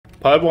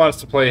Pud wants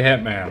to play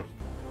Hitman.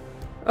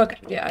 Okay,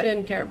 yeah, I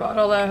didn't care about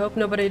all that. I hope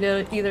nobody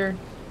did either.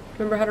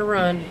 Remember how to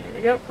run.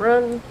 Yep,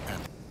 run.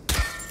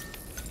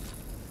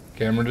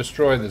 Camera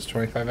destroyed. That's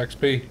 25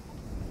 XP.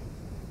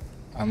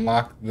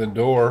 Unlock the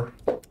door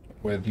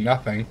with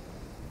nothing.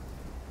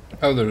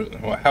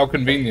 Oh, how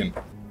convenient.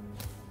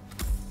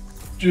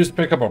 Did you just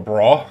pick up a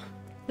bra?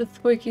 The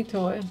squeaky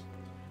toy.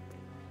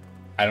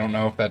 I don't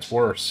know if that's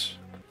worse.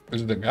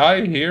 Is the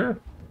guy here?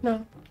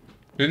 No.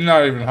 He's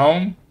not even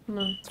home?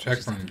 No. Check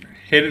from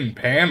hidden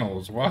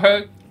panels.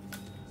 What?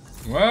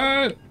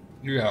 What?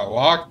 You got a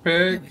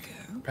lockpick,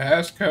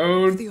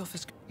 passcode,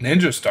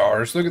 ninja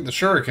stars. Look at the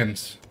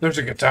shurikens. There's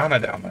a katana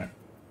down there.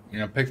 You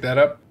gonna pick that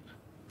up?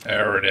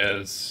 There it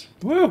is.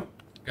 Woo!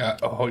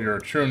 Oh, you're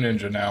a true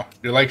ninja now.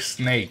 You're like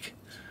Snake.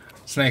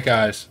 Snake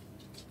eyes.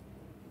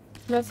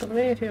 Mess with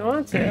me if you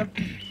want to.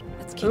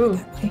 Let's keep Ooh, it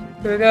that way.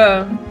 here we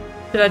go.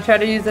 Should I try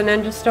to use a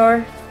ninja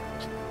star?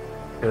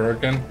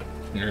 Shuriken?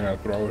 You're gonna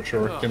throw a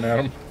shuriken at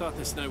him? Thought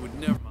this night would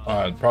never.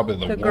 Probably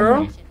the woman.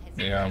 girl?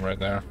 Yeah, I'm right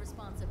there.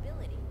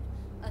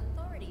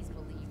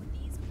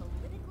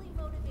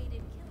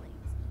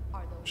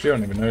 She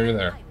don't even know you're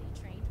there.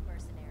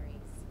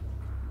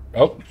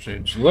 Oh,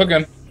 she's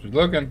looking. She's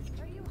looking.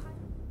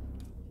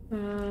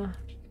 You're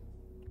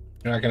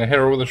not gonna hit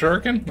her with a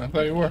shuriken? I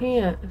thought you were.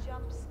 Can't.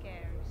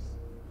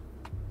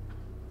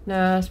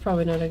 Nah, that's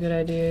probably not a good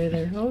idea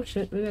either. Oh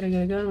shit, we gotta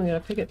get a gun. We gotta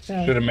pick it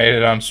fast. Should have made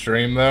it on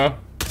stream though.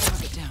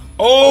 Knock it down.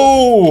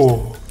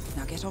 Oh!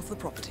 Now get off the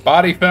property.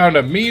 Body found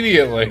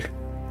immediately.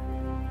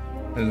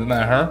 Isn't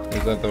that her?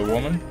 Is that the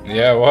woman?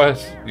 Yeah, it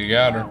was. You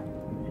got her.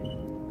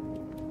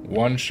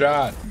 One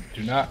shot.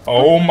 Do not.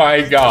 Oh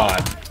my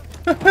god.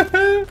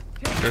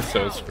 You're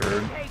so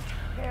screwed.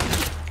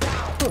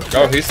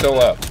 Oh, he's still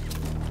up.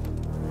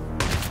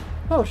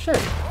 Oh shit.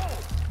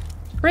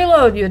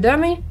 Reload, you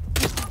dummy.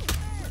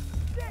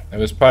 It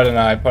was Pud and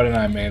I. Pud and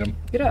I made him.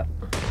 Get up.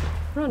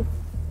 Run.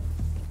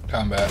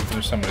 Combat.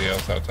 There's somebody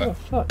else Oh outside.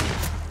 fuck.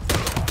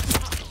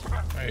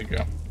 There you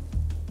go.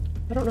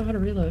 I don't know how to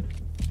reload.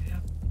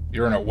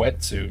 You're in a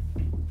wetsuit.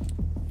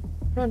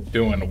 Run.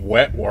 Doing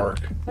wet work.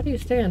 How do you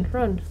stand?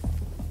 Run.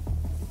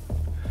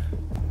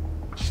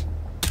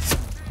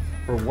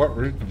 For what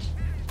reason?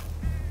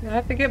 I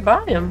have to get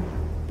by him.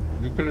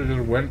 You could have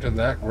just went to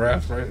that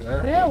grass right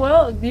there. Yeah,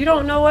 well, you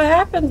don't know what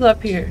happens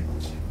up here.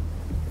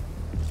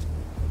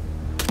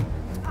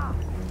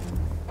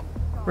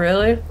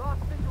 Really?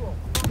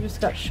 You just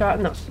got shot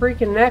in the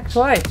freaking neck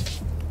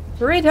twice.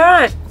 3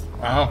 times.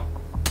 Wow.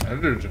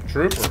 That dude's a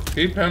trooper.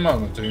 Keep him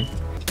on the team.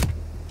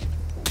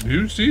 Do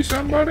you see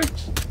somebody?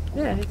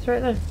 Yeah, he's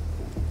right there.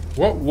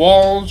 What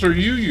walls are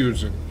you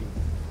using?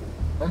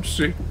 I don't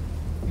see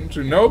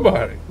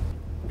nobody.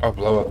 I'll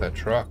blow up that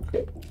truck.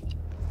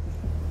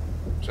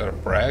 Is that a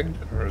frag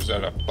or is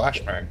that a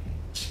flashbang?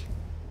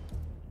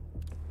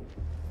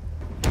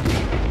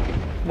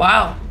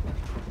 Wow.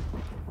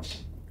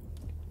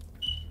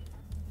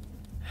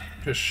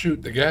 Just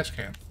shoot the gas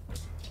can.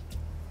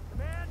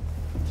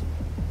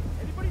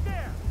 Anybody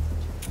there?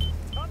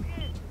 Come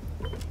in.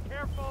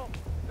 Careful.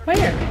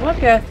 Where? What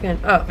gas can?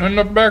 Oh. In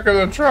the back of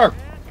the truck.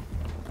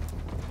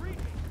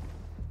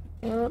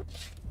 Well,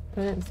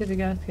 I didn't see the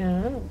gas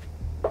can.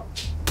 Oh.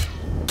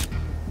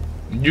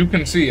 You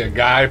can see a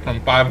guy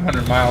from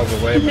 500 miles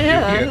away, but Yeah,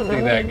 you I can't don't see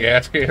know. that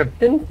gas can.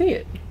 Didn't see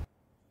it.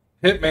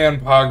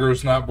 Hitman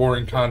Poggers, not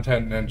boring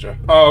content ninja.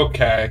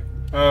 Okay.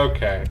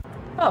 Okay.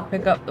 I'll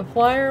pick up the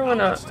flyer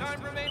when I...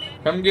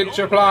 Come get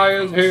your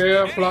flyers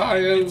here,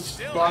 flyers.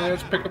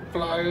 Flyers, pick up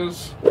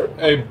flyers.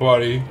 Hey,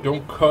 buddy,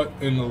 don't cut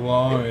in the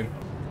line.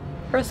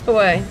 Frisk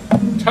away.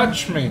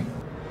 Touch me.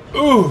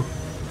 Ooh.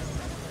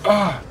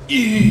 Ah.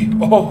 Ee.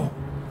 Oh.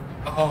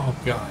 Oh,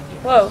 God.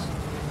 Whoa.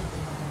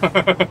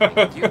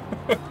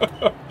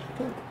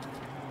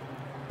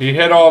 He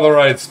hit all the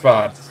right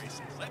spots.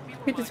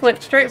 He just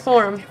went straight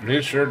for him.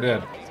 He sure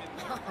did.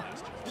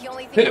 The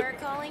only thing we're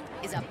calling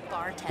is a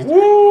bartender.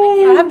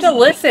 Woo! I have to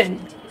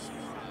listen.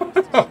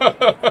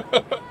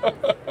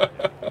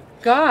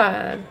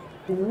 God.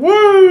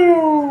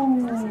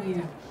 Woo!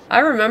 I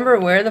remember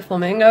where the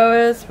flamingo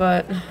is,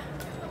 but...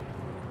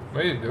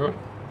 What are you doing?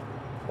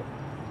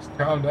 Just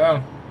calm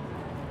down.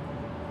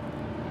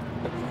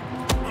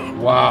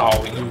 Wow,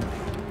 you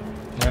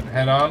went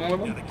head on with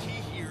him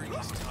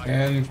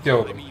and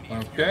killed him.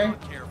 Okay?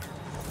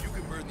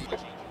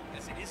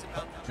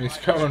 He's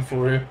coming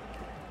for you.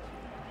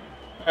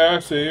 I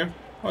see you.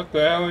 What the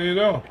hell are you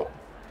doing?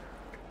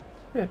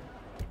 Yeah.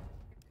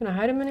 Can I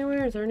hide him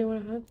anywhere? Is there anywhere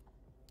to hide?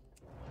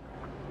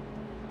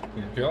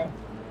 You can kill him.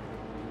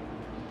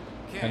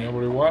 Ain't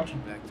nobody watching.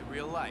 Back to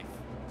real life.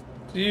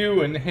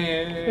 You and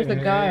him. There's a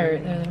guy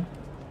right there.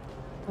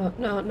 Oh,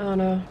 no, no,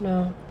 no,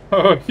 no.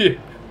 Oh, yeah.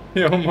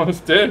 He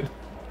almost did.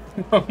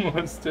 He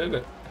almost did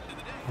it.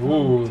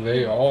 Ooh,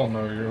 they all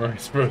know you're not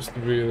supposed to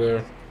be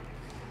there.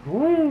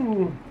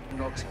 Woo!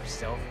 Knox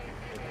himself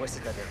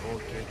requested that the whole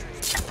gate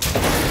was...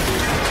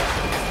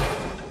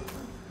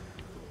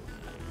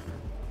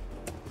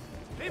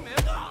 Hey, man.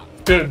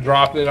 Should have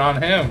dropped it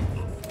on him.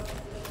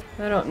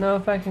 I don't know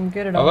if I can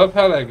get it I all. love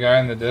how that guy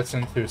in the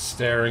distance who's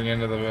staring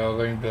into the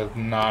building does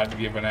not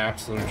give an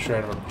absolute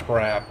shred of a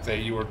crap that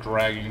you were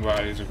dragging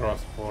bodies across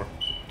the floor.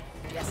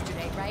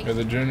 Yesterday, right? You're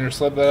the junior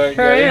slip that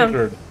Sure got am.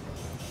 injured.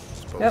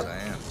 Yep.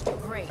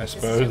 Great. I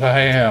suppose I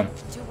am.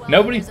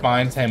 Nobody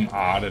finds him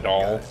odd at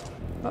all.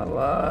 Oh,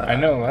 I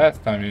know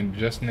last time you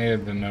just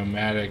needed the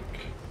nomadic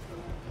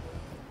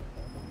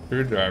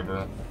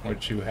screwdriver,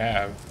 which you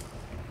have.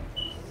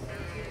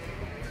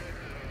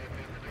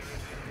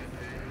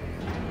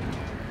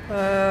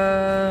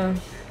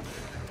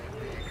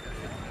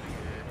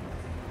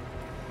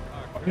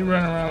 Why are you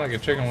running around like a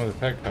chicken with a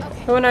tech cover?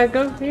 When I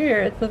go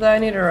here, it says I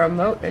need a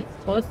remote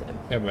explosive.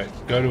 Yeah,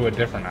 but go to a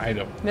different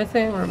item.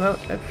 Missing remote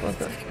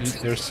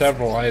explosive. There's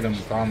several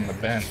items on the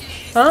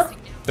bench. Huh?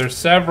 There's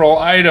several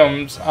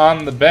items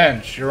on the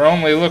bench. You're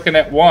only looking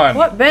at one.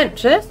 What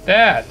bench? This?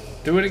 That.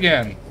 Do it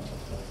again.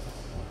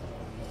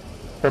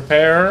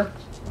 Prepare.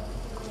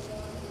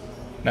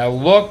 Now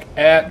look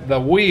at the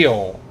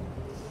wheel.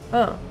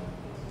 Oh.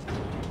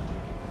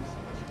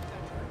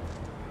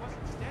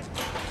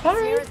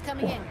 Sierra's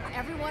coming in.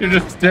 Everyone You're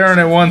just staring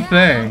at one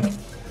thing.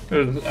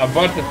 There's a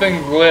bunch of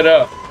things lit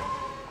up.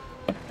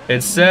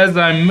 It says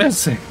I'm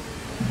missing.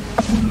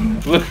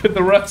 Look at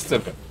the rest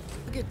of it.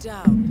 Target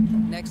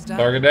down. Next up.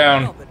 Target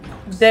down. Oh, but no.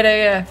 Dead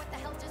AF.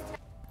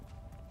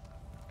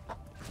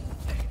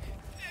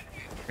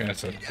 Gonna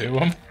say do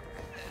him.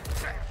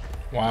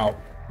 Wow.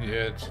 Yeah,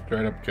 it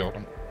straight up killed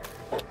him.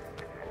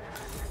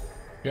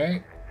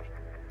 Okay.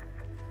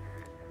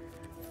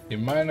 You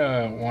might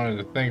have wanted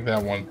to think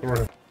that one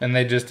through. And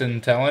they just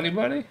didn't tell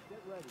anybody?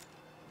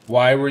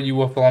 Why were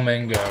you a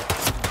flamingo?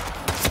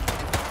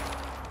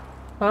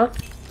 Huh?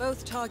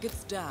 Both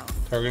targets down.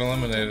 Target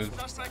eliminated.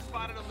 Suspect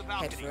spotted on the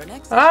Head balcony. for an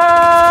exit.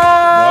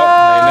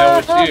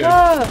 Ah! Well, they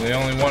know it's you. The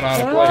only one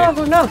on a plate.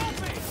 Oh, no.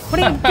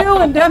 What are you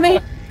doing, dummy?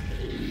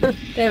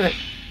 Damn it.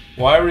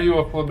 Why were you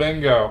a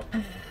flamingo?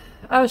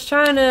 I was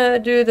trying to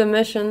do the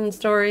mission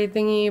story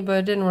thingy, but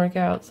it didn't work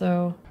out,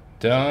 so...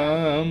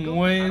 Dumb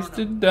ways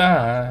to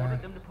die.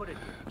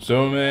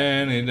 So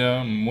many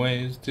dumb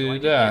ways to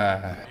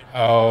die.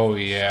 Oh,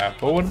 yeah.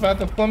 But what about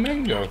the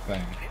flamingo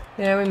thing?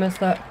 Yeah, we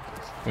messed up.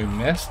 We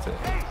missed it.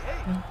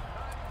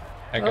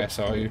 That guy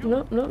saw you.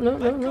 No.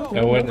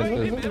 No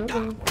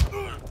witnesses.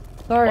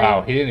 Sorry.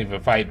 Wow, he didn't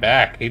even fight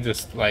back. He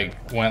just, like,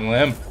 went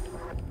limp.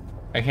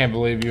 I can't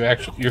believe you're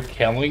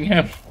killing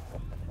him.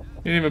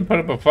 You didn't even put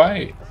up a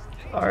fight.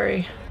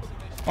 Sorry.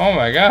 Oh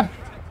my god.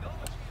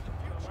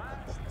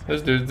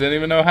 This dude didn't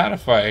even know how to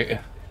fight.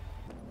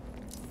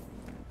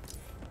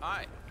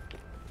 Hi.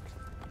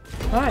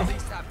 Hi.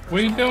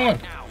 What are you doing?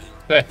 Is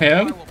that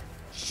him?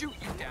 Shoot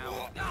you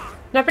down.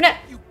 Not for that.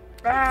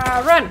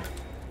 Run.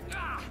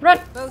 Run.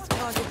 Both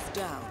targets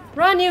down.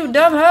 Run, you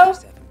dumb hoe.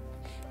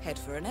 Head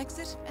for an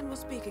exit, and we'll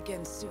speak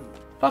again soon.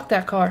 Fuck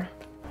that car.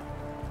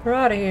 We're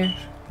out of here.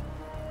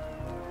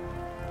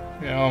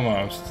 Yeah,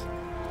 almost.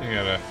 You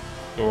gotta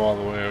go all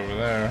the way over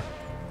there.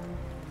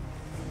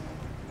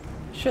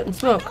 Shouldn't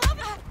smoke.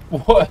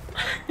 What?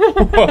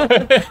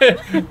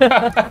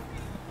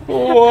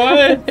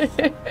 What?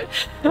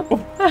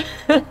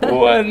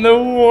 What in the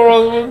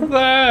world was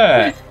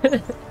that?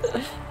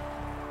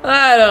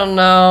 I don't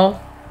know.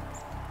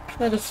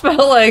 I just felt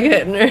like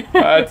hitting her.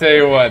 I tell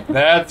you what,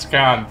 that's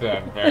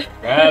content, man.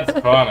 That's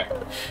funny.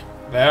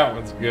 That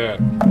was good.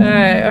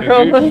 Alright, You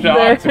almost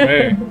shocked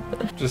there. me.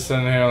 Just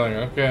sitting here like,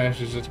 okay,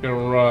 she's just gonna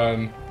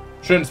run.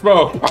 Shouldn't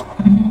smoke.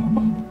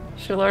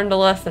 She learned a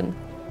lesson.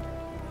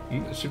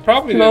 She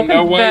probably didn't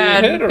know Smoking's why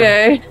bad, you hit her.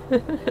 okay?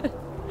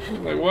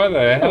 Like, what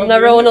the hell? I'll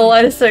never want to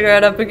light a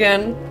cigarette up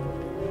again.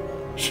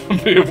 She'll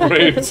be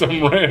afraid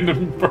some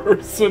random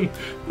person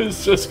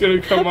is just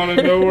gonna come out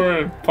of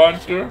nowhere and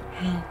punch her.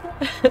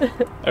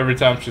 Every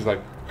time she's like,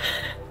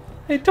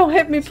 Hey, don't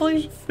hit me,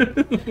 please.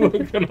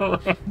 looking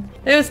around.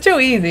 It was too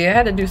easy. I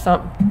had to do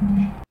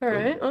something.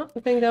 Alright, well, I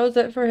think that was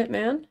it for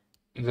Hitman.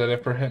 Is that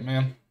it for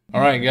Hitman?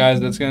 Alright guys,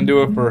 that's gonna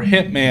do it for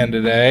Hitman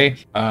today.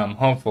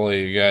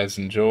 Hopefully you guys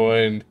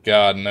enjoyed.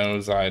 God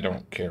knows I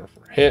don't care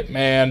for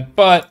Hitman,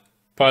 but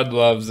Pud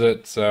loves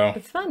it, so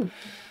It's fun.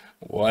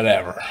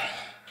 whatever.